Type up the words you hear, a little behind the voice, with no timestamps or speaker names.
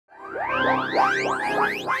Hi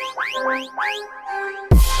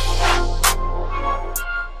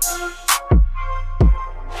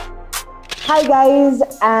guys,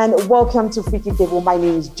 and welcome to Freaky Table. My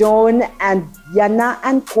name is Joan, and Yana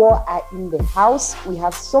and Kwa are in the house. We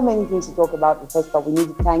have so many things to talk about. First of all, we need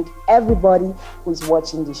to thank everybody who is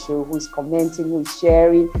watching the show, who is commenting, who is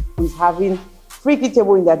sharing, who is having Freaky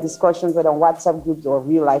Table in their discussions, whether on WhatsApp groups or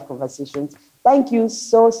real life conversations. Thank you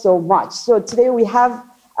so much. So today we have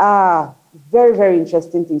very, very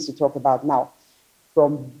interesting things to talk about now.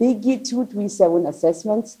 From BIGGY237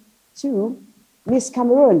 assessments to Miss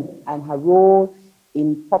Cameroon and her role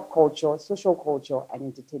in pop culture, social culture, and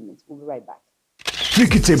entertainment. We'll be right back.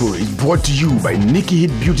 Freaky Table is brought to you by Nikki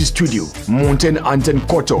Hit Beauty Studio, Mountain Anton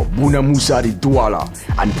Koto, Buna Musari Douala,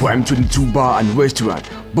 and Prime 22 Bar and Restaurant,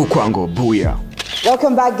 Bokwango, Buya.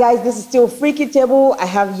 Welcome back, guys. This is still Freaky Table. I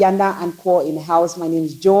have Yana and Kwa in the house. My name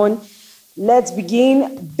is Joan. Let's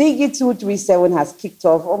begin. BIGGY237 has kicked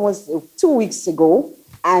off almost 2 weeks ago.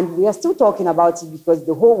 And we are still talking about it because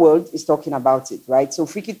the whole world is talking about it, right? So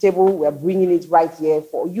Freaky Table, we're bringing it right here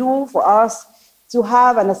for you, for us, to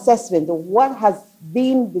have an assessment of what has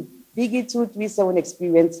been the BIGGY237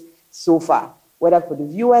 experience so far, whether for the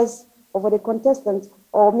viewers or for the contestants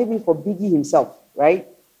or maybe for Biggie himself, right?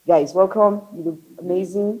 Guys, welcome. You look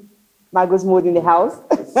amazing. Margot's Mode in the house.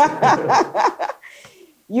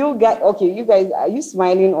 You guys, are you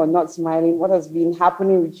smiling or not smiling? What has been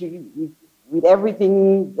happening with you? With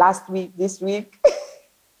everything last week, this week,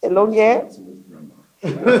 longer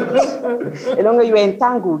you were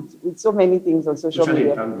entangled with so many things on social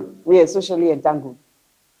media. Entangled. We are socially entangled.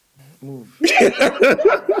 Move.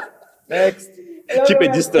 Next. Keep a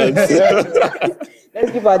distance.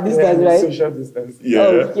 Let's keep our distance, right? Social distance. Yeah.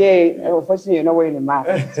 Okay. Unfortunately, you're not wearing a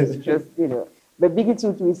mask. Just, you know. But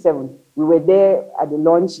BIGGY237, we were there at the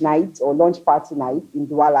launch night or launch party night in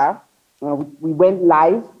Douala. We went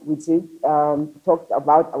live with it, talked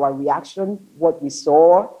about our reaction, what we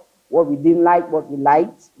saw, what we didn't like, what we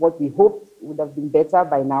liked, what we hoped would have been better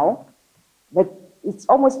by now. But it's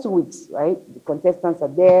almost 2 weeks, right? The contestants are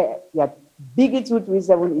there. Yeah,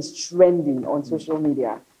 BIGGY237 is trending on social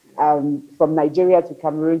media, from Nigeria to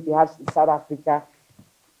Cameroon, perhaps to South Africa.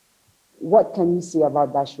 What can you say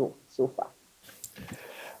about that show so far?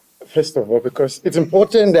 First of all, because it's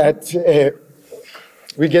important that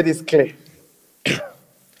we get this clear.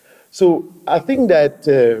 So I think that,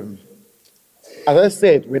 as I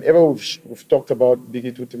said, whenever we've talked about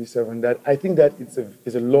BIGGY237, that I think that it's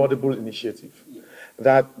a laudable initiative.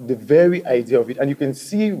 That the very idea of it, and you can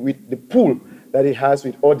see with the pull that it has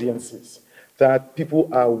with audiences, that people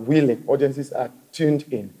are willing, audiences are tuned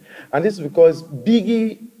in. And this is because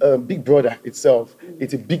Biggie, Big Brother itself,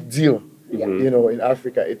 it's a big deal. You know, in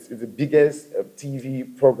Africa, it's the biggest TV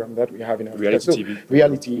program that we have in Africa. Reality TV.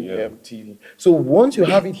 Reality TV. So once you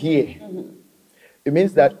have it here, it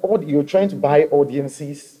means that you're trying to buy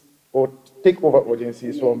audiences or take over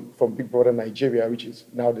audiences from Big Brother Nigeria, which is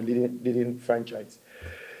now the leading franchise.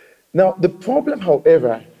 Now, the problem,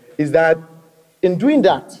 however, is that in doing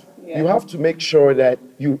that, you have to make sure that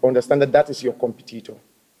you understand that that is your competitor.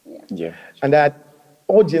 And that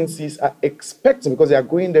audiences are expecting, because they are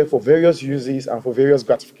going there for various uses and for various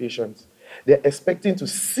gratifications, they're expecting to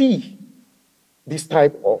see this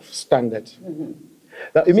type of standard.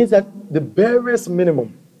 Now, it means that the barest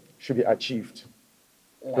minimum should be achieved,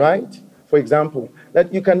 right? For example,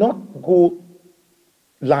 that you cannot go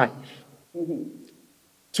live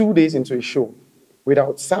 2 days into a show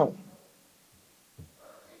without sound.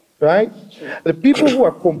 Right? The people who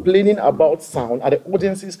are complaining about sound are the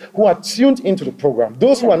audiences who are tuned into the program.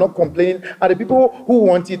 Those who are not complaining are the people who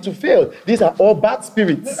want it to fail. These are all bad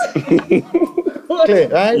spirits. Clear,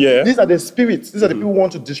 right? Yeah. These are the spirits. These are the people who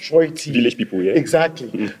want to destroy TV. Village people, yeah.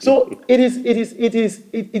 Exactly. So it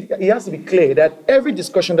has to be clear that every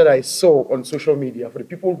discussion that I saw on social media for the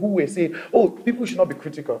people who were saying, oh, people should not be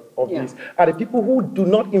critical of this, are the people who do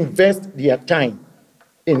not invest their time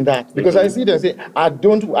in that. Because I see them say, I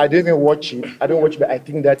don't even watch it. I don't watch it, but I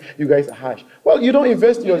think that you guys are harsh. Well, you don't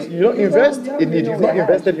invest in it. You've not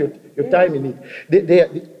invested your time in it.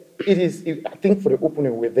 I think for the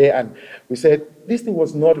opening, we're there and we said, this thing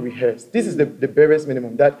was not rehearsed. This is the barest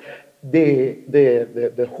minimum that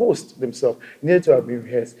the host themselves needed to have been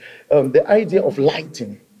rehearsed. The idea of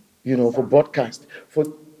lighting, for broadcast,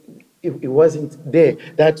 it wasn't there.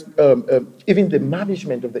 That even the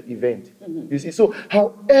management of the event, you see. So,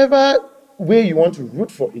 however way you want to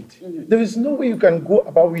root for it. There is no way you can go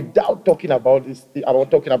about without talking about this,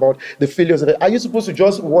 talking about the failures. Are you supposed to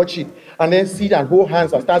just watch it and then sit and hold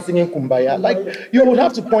hands and start singing Kumbaya? Like, you would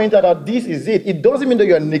have to point out that this is it. It doesn't mean that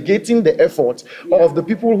you are negating the effort of the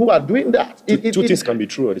people who are doing that. Two things can be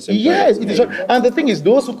true at the same time. Yes, it is. And the thing is,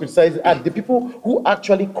 those who criticize are the people who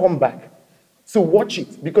actually come back. So watch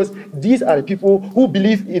it, because these are the people who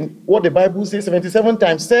believe in what the Bible says, 77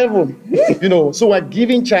 times 7. You know, so we're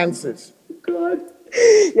giving chances. God.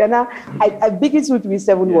 Yeah, now,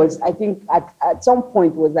 BIGGY237 was, I think, at some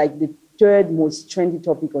point, was like the third most trendy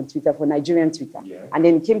topic on Twitter for Nigerian Twitter. Yeah. And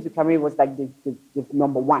then it came to Cameroon, it was like the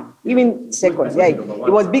number one, even second. Yeah, it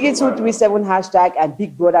was BIGGY237 hashtag and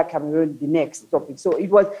Big Brother Cameroon, the next topic. So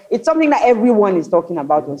it's something that everyone is talking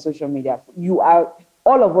about on social media.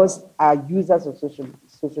 All of us are users of social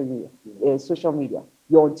media.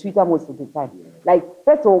 You're on Twitter most of the time. Like,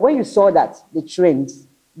 first of all, when you saw that, the trends,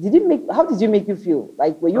 how did you make you feel?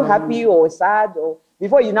 Like, were you happy or sad, or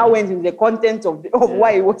before you now went into the content of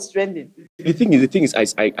why it was trending? The thing is, I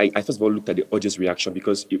first of all looked at the audience reaction,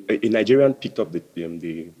 because a Nigerian picked up the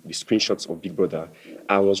screenshots of Big Brother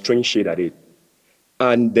and was throwing shade at it.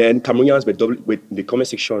 And then Cameroonians were in the comment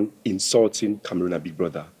section insulting Cameroon and Big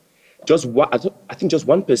Brother. I think just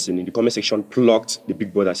one person in the comment section plucked the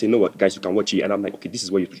Big Brother, saying, "No, what, guys, you can watch it." And I'm like, okay, this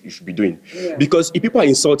is what you should be doing. Yeah. Because if people are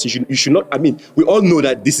insulting, you should not, I mean, we all know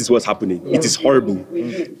that this is what's happening. Yeah. It is horrible.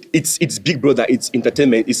 It's Big Brother, it's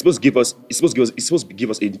entertainment. It's supposed to give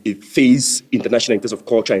us a phase international in terms of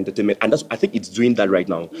culture and entertainment. And I think it's doing that right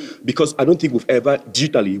now. Because I don't think we've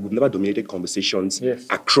never dominated conversations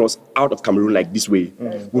out of Cameroon like this way.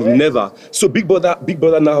 We've never. So Big Brother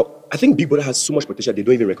now, I think Big Brother has so much potential, they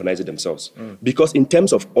don't even recognize it themselves. Because in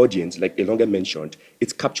terms of audience, like Elonga mentioned,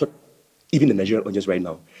 it's captured even the Nigerian audience right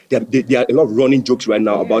now. There are a lot of running jokes right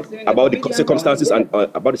now about the circumstances and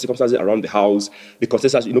about the circumstances around the house, the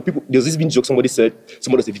contestants. You know, people. There's this been joke somebody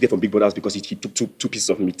was evicted from Big Brother because he took two pieces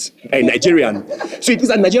of meat. A Nigerian. So it is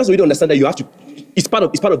that Nigerians really don't understand that you have to. It's part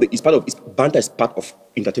of banter is part of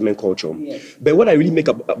entertainment culture. Yes. But what I really make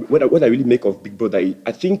of Big Brother,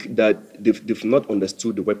 I think that they've not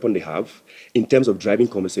understood the weapon they have in terms of driving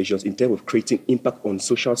conversations, in terms of creating impact on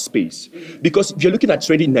social space. Because if you're looking at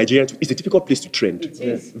trending in Nigeria, it's a difficult place to trend. It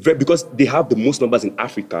is. Because they have the most numbers in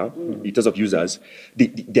Africa in terms of users.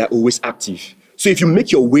 They are always active. So if you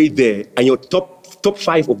make your way there and your top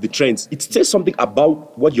 5 of the trends, it says something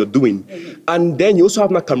about what you're doing. And then you also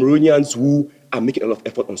have now Cameroonians who are making a lot of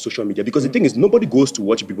effort on social media, because the thing is, nobody goes to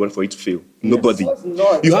watch Big Brother for it to fail. Nobody.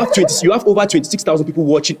 You have over 26,000 people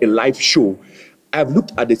watching a live show. I've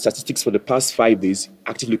looked at the statistics for the past 5 days,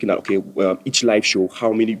 actually looking at each live show,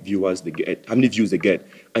 how many viewers they get, how many views they get.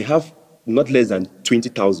 I have not less than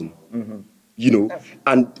 20,000. You know,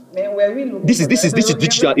 and this is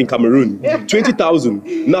digital in Cameroon.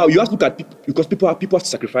 20,000. Now you have to look at people, because people have to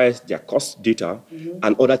sacrifice their cost data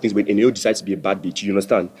and other things when NAO decides to be a bad bitch. You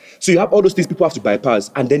understand? So you have all those things people have to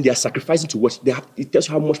bypass, and then they are sacrificing to watch. It tells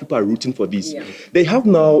you how much people are rooting for this. Yeah. They have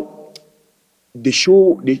now the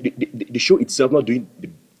show itself not doing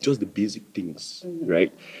just the basic things,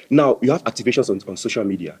 right? Now you have activations on social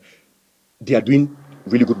media. They are doing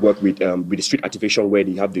really good work with the street activation, where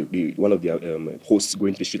they have one of their hosts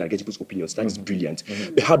going to the street and getting people's opinions. That is brilliant.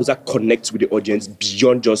 But how does that connect with the audience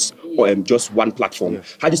beyond just one platform? Yeah.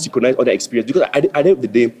 How does it connect other experience? Because at the end of the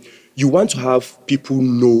day, you want to have people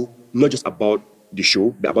know not just about the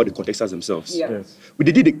show, but about the contestants themselves. Yeah. Yes.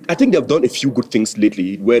 I think they've done a few good things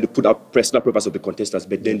lately where they put out personal profiles of the contestants,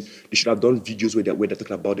 but then they should have done videos where they're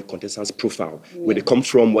talking about the contestants' profile, where they come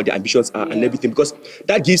from, what their ambitions are, and everything, because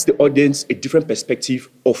that gives the audience a different perspective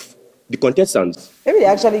of the contestants. Maybe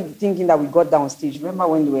they're actually thinking that we got down stage. Remember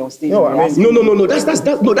when they were on stage? No, that's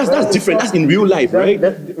different. That's in real life, right?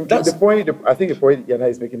 The point Yana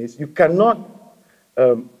is making is, you cannot,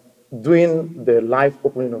 doing the live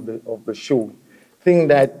opening of the show, think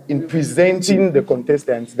that in presenting the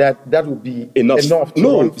contestants that would be enough to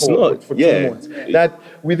run for 2 months. That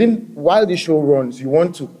while the show runs, you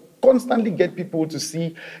want to constantly get people to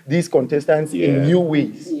see these contestants in new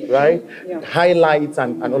ways, right? Yeah. Highlights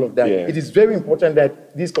and all of that. Yeah. It is very important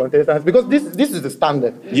that these contestants, because this is the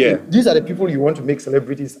standard. Yeah. These are the people you want to make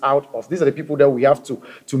celebrities out of. These are the people that we have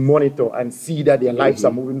to monitor and see that their lives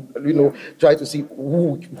are moving, try to see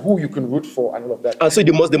who you can root for and all of that. And so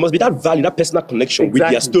there must be that value, that personal connection with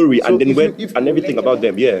their story, so and then and everything about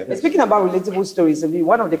them, Speaking about relatable stories,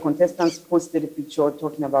 one of the contestants posted a picture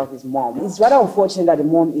talking about his mom. It's rather unfortunate that the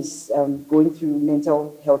mom is going through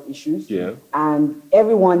mental health issues, and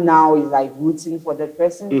everyone now is like rooting for that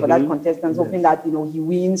person, for that contestant, hoping that he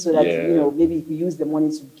wins so that, you know, maybe he could use the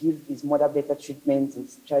money to give his mother better treatment and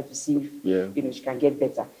try to see if, you know, she can get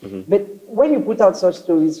better. But when you put out such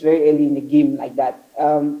stories very early in the game like that,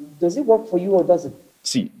 does it work for you or does it?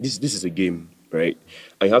 See, this is a game, right?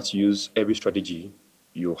 And you have to use every strategy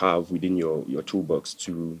you have within your toolbox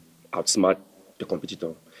to outsmart the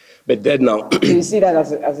competitor. But then now, do you see that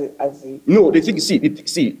as a no? They think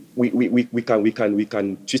we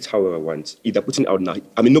can twist however we want. If they're putting it out now,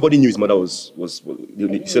 I mean, nobody knew his mother was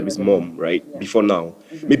he said his mom, right? Before now,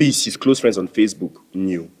 maybe his close friends on Facebook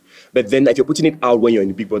knew. But then if you're putting it out when you're in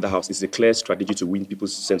the Big Brother house, it's a clear strategy to win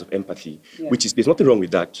people's sense of empathy, which is, there's nothing wrong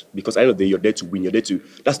with that, because I know that you're there to win, you're there to,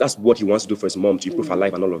 that's what he wants to do for his mom, to improve her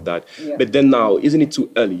life and all of that. But then now, isn't it too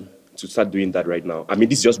early to start doing that right now? I mean,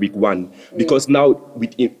 this is just week one, because now,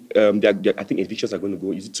 with I think evictions are going to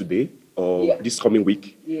go, is it today or this coming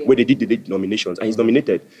week, where they did nominations, and he's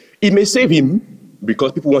nominated. It may save him,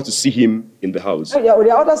 because people want to see him in the house. Oh, yeah, well,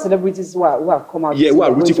 there are other celebrities who have come out. Yeah, who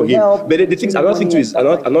are rooting for him. But the thing, another thing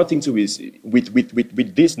too is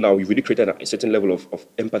with this now, we've really created a certain level of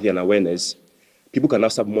empathy and awareness. People can now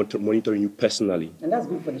start monitoring you personally. And that's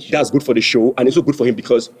good for the show. That's good for the show, and it's also good for him,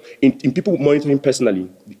 because in people monitoring personally,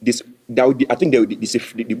 I think they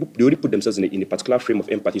already put themselves in a particular frame of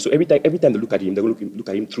empathy. So every time they look at him, they will look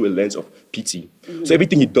at him through a lens of pity. So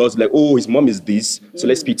everything he does, like, oh, his mom is this, so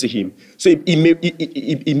let's pity him. So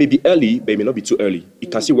it may be early, but it may not be too early.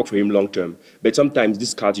 It can still work for him long term. But sometimes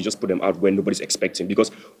these cards, you just put them out when nobody's expecting,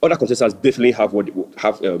 because other contestants definitely have other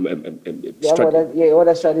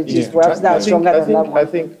strategies. Perhaps that's stronger. I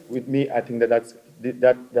think with me, I think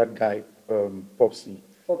that guy, Popsy,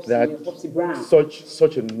 Brown,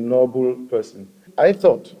 such a noble person. I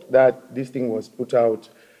thought that this thing was put out,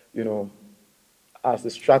 you know, as a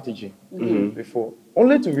strategy before,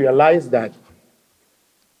 only to realize that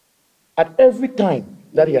at every time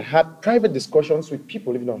that he had private discussions with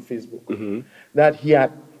people even on Facebook, that he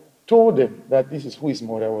had told them that this is who his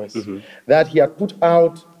mother was, that he had put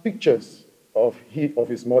out pictures of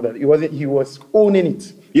his mother. He was owning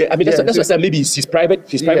it. Yeah, I mean, that's what I said. Maybe his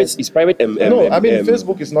private. No, I mean,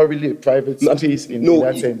 Facebook is not really a private space in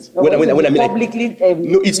that sense. When I mean, publicly,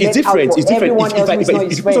 no, it's different. It's different.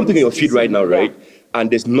 If you put something in your feed right now, right,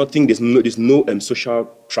 and there's no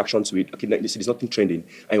social traction to it. Okay, there's nothing trending,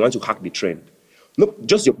 and you want to hack the trend. No,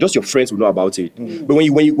 just your friends will know about it. But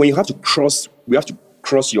when you have to cross, we have to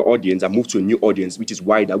cross your audience and move to a new audience, which is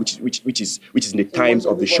wider, which is in the times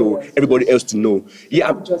of the show, everybody else to know.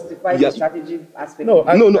 Justify the strategy aspect. No.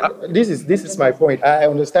 This is my point. I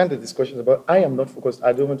understand the discussions, but I am not focused.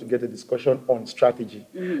 I don't want to get a discussion on strategy.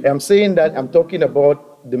 I'm saying that I'm talking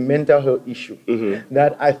about the mental health issue.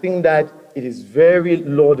 That I think that it is very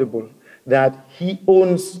laudable that he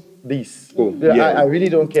owns this. I really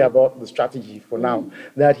don't care about the strategy for now.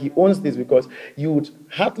 That he owns this, because you would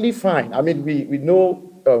hardly find, I mean, we know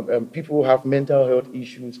people who have mental health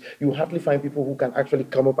issues. You hardly find people who can actually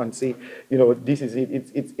come up and say, you know, this is it.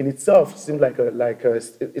 It's in itself seems like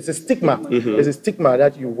it's a stigma. It's a stigma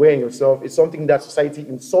that you wear in yourself. It's something that society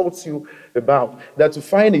insults you about. That to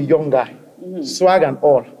find a young guy, swag and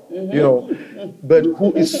all, you know, but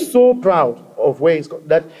who is so proud of where he's got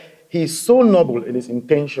that. He's so noble in his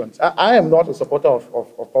intentions. I am not a supporter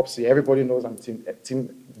of Popsy. Everybody knows I'm Team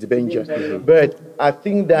DeBenja. But I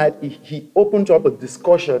think that he opened up a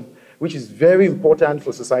discussion which is very important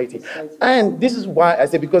for society. And this is why I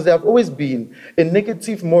say, because there have always been a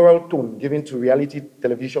negative moral tone given to reality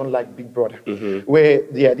television like Big Brother, where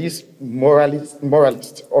there are these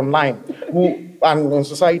moralists online and on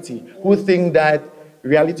society who think that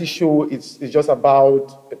reality show is just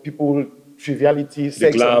about people triviality,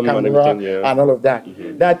 sex on camera, and all of that.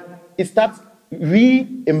 That it starts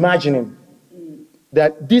reimagining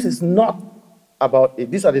that this is not about it.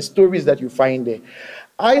 These are the stories that you find there.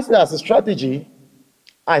 I say as a strategy,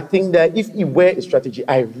 I think that if it were a strategy,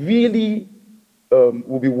 I really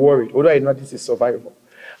would be worried, although I know this is survival.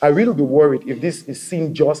 I really would be worried if this is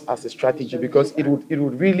seen just as a strategy, because it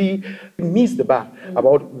would really miss the bar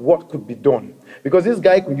about what could be done. Because this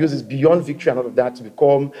guy could use his Beyond Victory and all of that to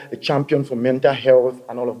become a champion for mental health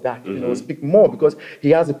and all of that. You know, speak more, because he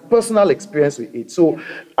has a personal experience with it. So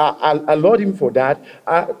I laud him for that.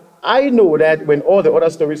 I know that when all the other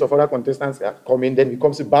stories of other contestants are coming, then it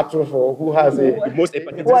becomes a battle for who has the most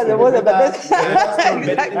empathetic. Who has the most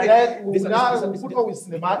empathetic? Put all with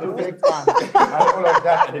cinema effect and all of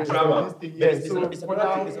that. The drama. There's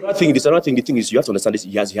another thing. The thing is, you have to understand this.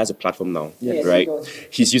 He has a platform now, right?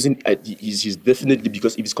 He's using. He's definitely,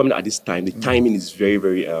 because if he's coming at this time, the timing is very,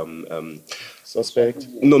 very suspect?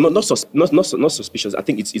 No, not suspicious. I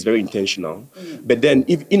think it's very intentional. But then,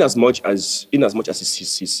 if in as much as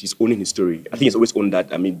he's owning his story, I think he's always owned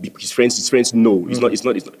that. I mean, his friends know it's not.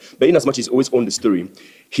 But in as much as he's always owned the story,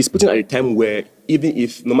 he's putting at a time where even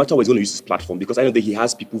if no matter what he's going to use his platform, because I know that he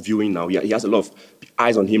has people viewing now. He has a lot of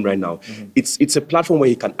eyes on him right now. It's a platform where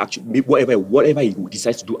he can actually whatever he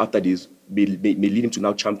decides to do after this may lead him to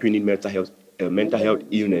now championing mental health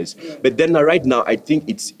illness. But then right now, I think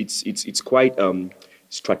it's quite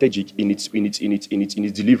strategic in its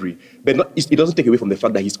delivery. But it doesn't take away from the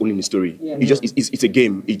fact that he's owning the story. It's a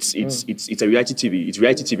game. It's a reality TV. It's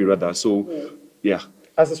reality TV rather. So yeah.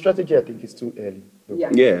 As a strategy, I think it's too early.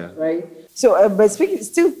 Yeah. Right. So, but speaking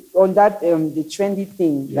still on that, the trendy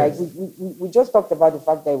thing, like we just talked about the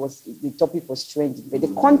fact that the topic was trendy, but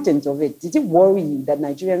the content of it, did it worry you that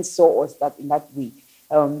Nigerians saw us in that way,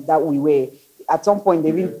 that we were? At some point, they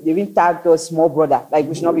even tagged us small brother, like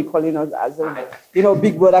we should not be calling us as,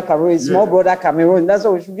 big brother Cameroon, small brother Cameroon. That's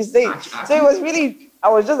what we should be saying. So it was really, I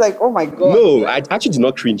was just like, oh my God. No, I actually did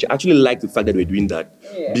not cringe. I actually like the fact that we're doing that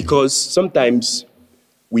because sometimes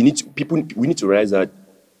we need to realize that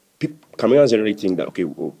Cameroonians generally think that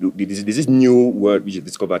there's this new word which is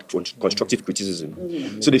discovered, constructive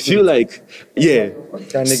criticism. So they feel like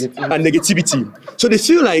and negativity. So they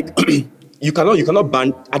feel like you cannot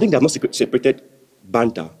ban. I think they have not separated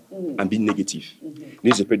banter and being negative. You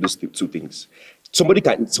need to separate those two things. Somebody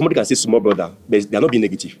can say small brother, but they're not being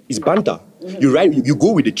negative. It's banter. You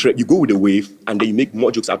go with the wave, and then you make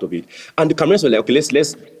more jokes out of it. And the Cameroonians were like, okay,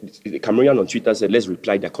 the Cameroonian on Twitter said, let's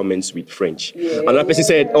reply their comments with French. Another person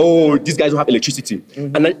said, oh, these guys don't have electricity.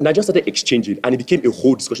 And I just started exchanging, and it became a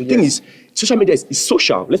whole discussion. The thing is, social media is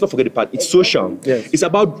social. Let's not forget the part. It's social. It's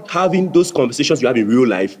about having those conversations you have in real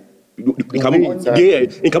life. In Cameroon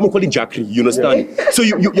call it jackery, you understand? So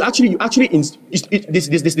you actually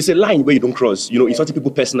there's a line where you don't cross, insulting people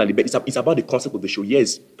personally, but it's about the concept of the show.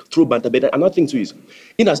 Yes, throw banter, but another thing too is,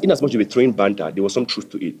 in as much as we were throwing banter, there was some truth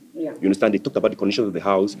to it. You understand? They talked about the conditions of the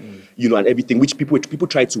house, and everything, which people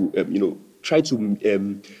try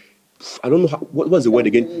to I don't know what was the word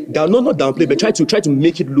again. Not downplay, but try to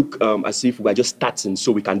make it look as if we're just starting,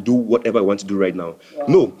 so we can do whatever we want to do right now.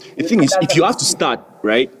 No, the thing is, if you have to start,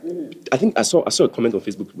 right? I think I saw a comment on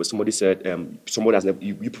Facebook where somebody said,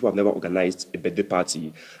 you people have never organized a birthday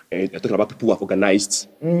party, and talking about people who have organized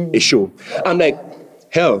a show. I'm like,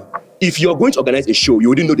 hell, if you're going to organize a show, you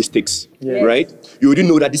already know the stakes, right? You already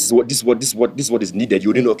know that this is what is needed. You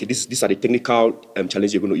already know, okay, these are the technical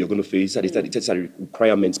challenges you're going to face. These are the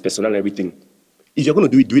requirements, personnel, and everything. If you're going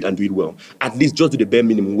to do it and do it well, at least just do the bare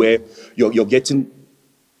minimum where you're getting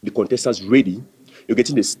the contestants ready. You're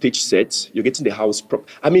getting the stage set. You're getting the house prop.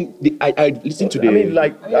 I mean, I listened to the. You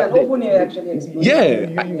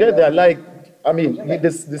get that,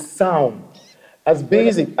 the sound. As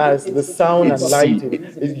basic as the sound and lighting,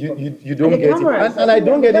 you don't get it, and I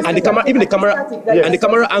don't get it. And the camera, even the camera, and the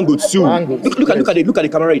camera angle too. Look at the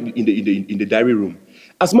camera in the diary room.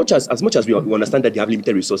 As much as we understand that they have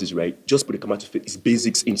limited resources, right? Just put the camera to face. It's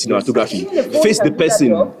basics in cinematography. Face the person,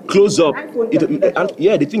 close up.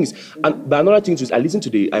 The thing is, but another thing is, I listened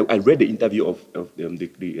to I read the interview of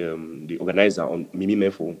the organizer on Mimi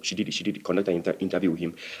Mefo. She did conduct an interview with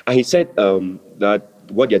him, and he said that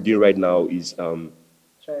what they're doing right now is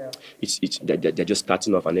they're just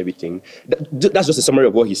starting off and everything. That's just a summary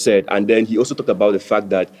of what he said. And then he also talked about the fact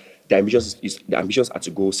that the ambitions are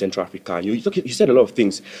to go Central Africa. You said a lot of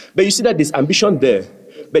things, but you see that there's ambition there.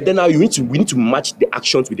 But then now we need to match the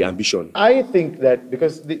actions with the ambition. I think that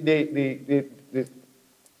because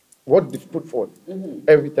what they've put forward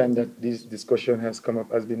every time that this discussion has come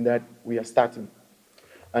up has been that we are starting.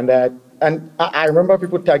 And I remember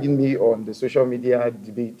people tagging me on the social media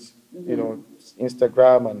debates,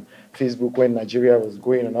 Instagram and Facebook when Nigeria was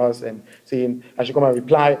going on us and saying I should come and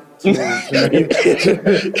reply to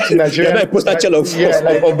Nigerian. I post that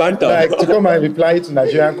of banter. Like to come and reply to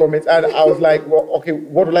Nigerian comments, and I was like, well, okay,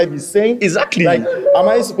 what will I be saying? Exactly. Like, am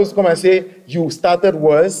I supposed to come and say you started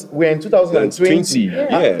worse? We're in 2020.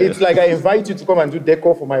 It's like I invite you to come and do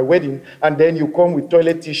decor for my wedding, and then you come with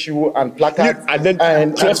toilet tissue and placards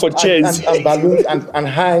and chairs for chairs and balloons and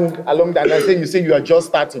hang along that. And you say you are just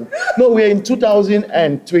starting. No, we're in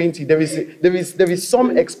 2020. There is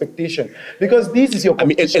some expectation because this is your. I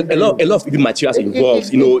mean, a lot of even materials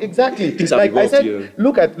involved. Exactly. Things are like involved. I said,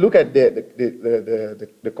 look at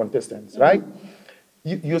the contestants, right?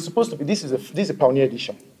 You're supposed to be. This is a pioneer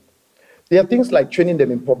edition. There are things like training them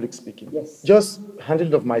in public speaking. Yes. Just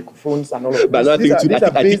handling of microphones and all of that. But I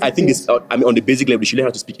think it's, I mean, on the basic level, they should learn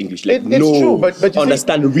how to speak English. Like, it's true, but you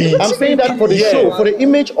understand, see, read. I'm saying that for the show, for the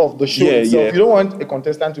image of the show itself. You don't want a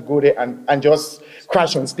contestant to go there and just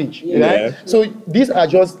crash on stage. Right? So these are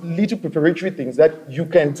just little preparatory things that you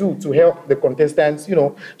can do to help the contestants,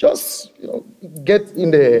 just get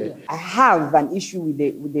in there. I have an issue with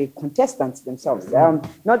the contestants themselves.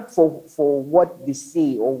 Not for what they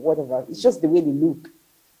say or whatever. It's just the way they look,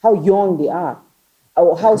 how young they are,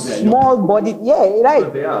 or how small-bodied. Yeah, right.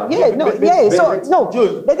 So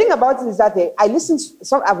the thing about it is that I listen.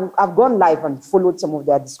 I've gone live and followed some of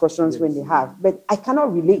their discussions when they have, but I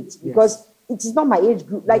cannot relate because it is not my age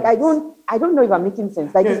group. Like I don't know if I'm making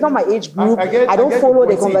sense. Like it's not my age group. I don't follow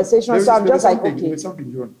the conversation, so I'm just like, okay.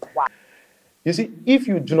 Wow. You see, if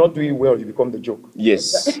you do not do it well, you become the joke.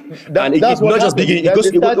 Yes. And it's not just beginning. It goes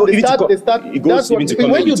even to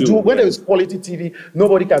comedy. When there is quality TV,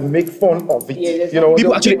 nobody can make fun of it.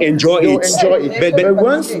 People actually enjoy it. But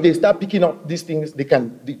once they start picking up these things,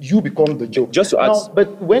 you become the joke. Just to add.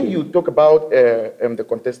 But when you talk about the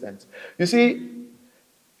contestants, you see,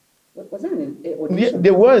 was that an audition?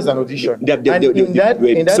 There was an audition. In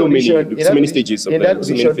that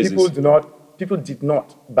audition, people did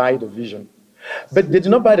not buy the vision. But they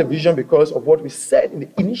did not buy the vision because of what we said in the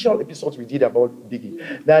initial episodes we did about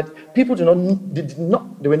Biggie. That people they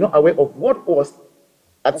were not aware of what was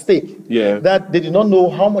at stake. Yeah. That they did not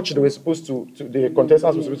know how much they were supposed to the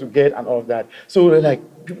contestants were supposed to get and all of that. So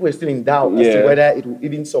people were still in doubt as to whether it would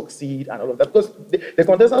even succeed and all of that. Because the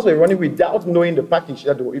contestants were running without knowing the package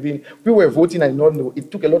that they were people were voting and not know.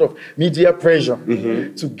 It took a lot of media pressure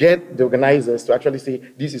to get the organizers to actually say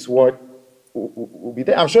this is what will be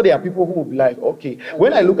there. I'm sure there are people who will be like, okay,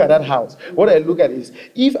 when I look at that house, what I look at is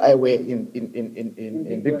if I were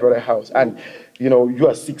in Big Brother house and you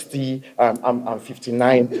are 60, I'm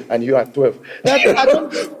 59, and you are 12.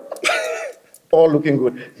 All looking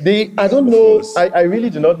good. I don't know. I really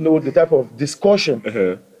do not know the type of discussion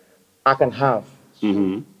I can have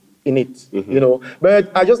in it,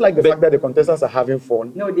 But I just like the fact that the contestants are having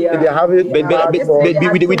fun. No, they are. They're having with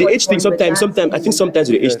the age thing, sometimes with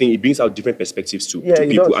the age thing, it brings out different perspectives to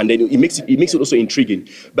people, and then it makes it also intriguing.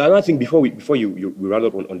 But another thing, before you round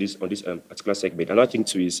up on this particular segment, another thing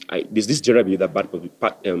too is there's this general belief that bad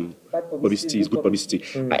publicity is good publicity.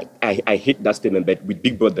 I hate that statement, but with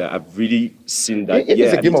Big Brother, I've really seen that.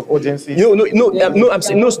 It's a game of audiences. I'm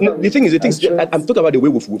saying no. The thing is, I'm talking about the way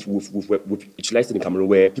we've utilized it in Cameroon,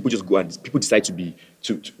 where people just go and people decide to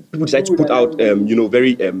put out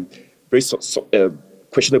very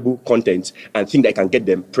questionable content and think that can get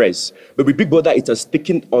them press. But with Big Brother, it has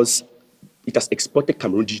exported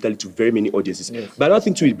Cameroon digitally to very many audiences. Yes. But another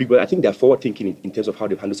thing too with Big Brother, I think they're forward thinking in terms of how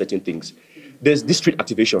they handle certain things. There's these street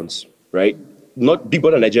activations, right? Not Big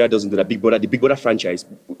Brother Nigeria doesn't do that. The Big Brother franchise.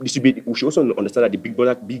 We should also understand that the Big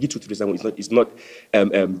Brother BIGGY237 is not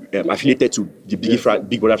affiliated to the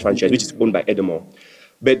Big Brother franchise, which is owned by Edemore.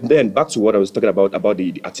 But then back to what I was talking about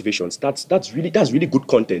the activations. That's really good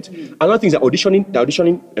content. Another thing is the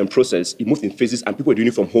auditioning process. It moves in phases, and people are doing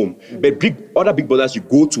it from home. But other Big Brothers, you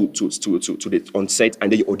go to the on set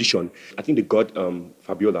and then you audition. I think they got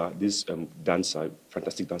Fabiola, this dancer,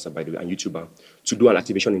 fantastic dancer by the way, and YouTuber, to do an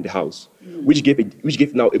activation in the house, which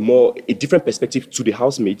gave now a different perspective to the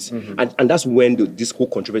housemates, and that's when this whole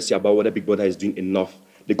controversy about whether Big Brother is doing enough.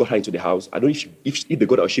 They got her into the house. I don't know if they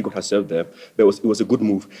got her or she got herself there, but it was a good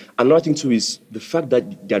move. Another thing too is the fact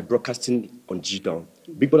that they are broadcasting on digital.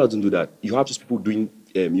 Big Brother doesn't do that. You have just people doing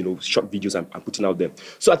short videos and putting out there.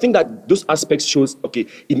 So I think that those aspects shows, okay,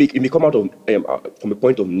 it may come out from a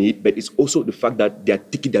point of need, but it's also the fact that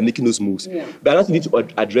they're making those moves. Yeah. But another thing you need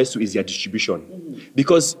to address is their distribution.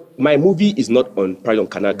 Because my movie is not probably on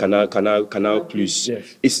Canal Plus.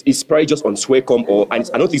 Yes. It's probably just on Swecom I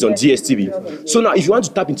don't think it's on DSTV. So now if you want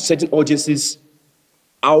to tap into certain audiences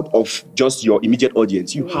out of just your immediate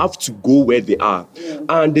audience, you have to go where they are.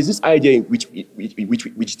 And there's this idea which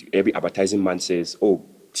every advertising man says, oh,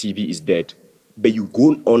 TV is dead. But you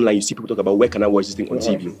go online, you see people talk about where can I watch this thing on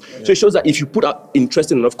TV. So it shows that if you put out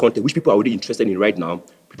interesting enough content, which people are already interested in right now,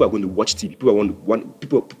 people are going to watch TV. People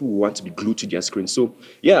want to be glued to their screen. So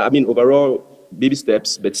yeah, I mean, overall, baby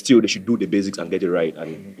steps, but still they should do the basics and get it right.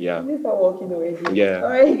 And yeah. They start walking already. Yeah. All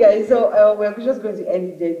right, guys. So we're just going to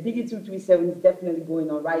end it. BIGGY237 is definitely going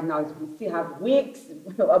on right now. We still have weeks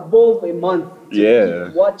above a month to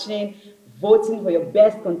keep watching. voting for your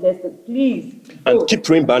best contestant. Please vote. And keep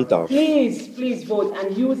throwing banter. Please vote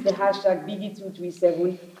and use the hashtag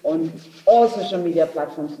BIGGY237 on all social media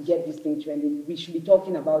platforms to get this thing trending. We should be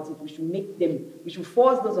talking about it. We should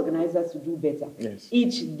force those organizers to do better. Yes.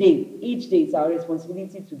 Each day, it's our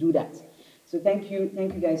responsibility to do that. So thank you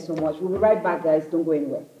guys so much. We'll be right back, guys. Don't go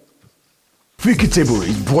anywhere. Freaky Table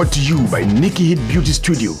is brought to you by Nikki Hit Beauty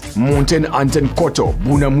Studio, Mountain Anton Koto,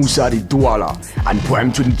 Buna Musa di Douala, and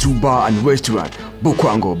Prime 22 Bar and Restaurant,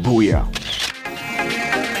 Bokwango, Bouya.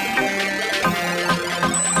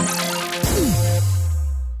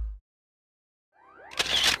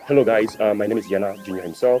 Hello guys, my name is Yana Junior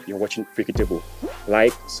himself. You're watching Freaky Table.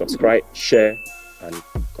 Like, subscribe, share, and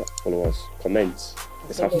follow us. Comment.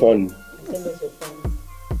 Let's have fun. Send us your phone.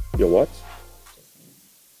 Your what?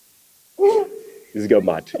 This girl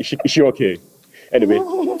mad. Is she okay? Anyway,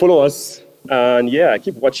 follow us and yeah,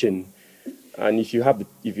 keep watching. And if you have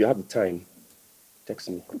the time, text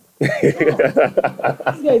me. This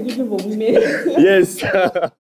guy is looking for women. Yes.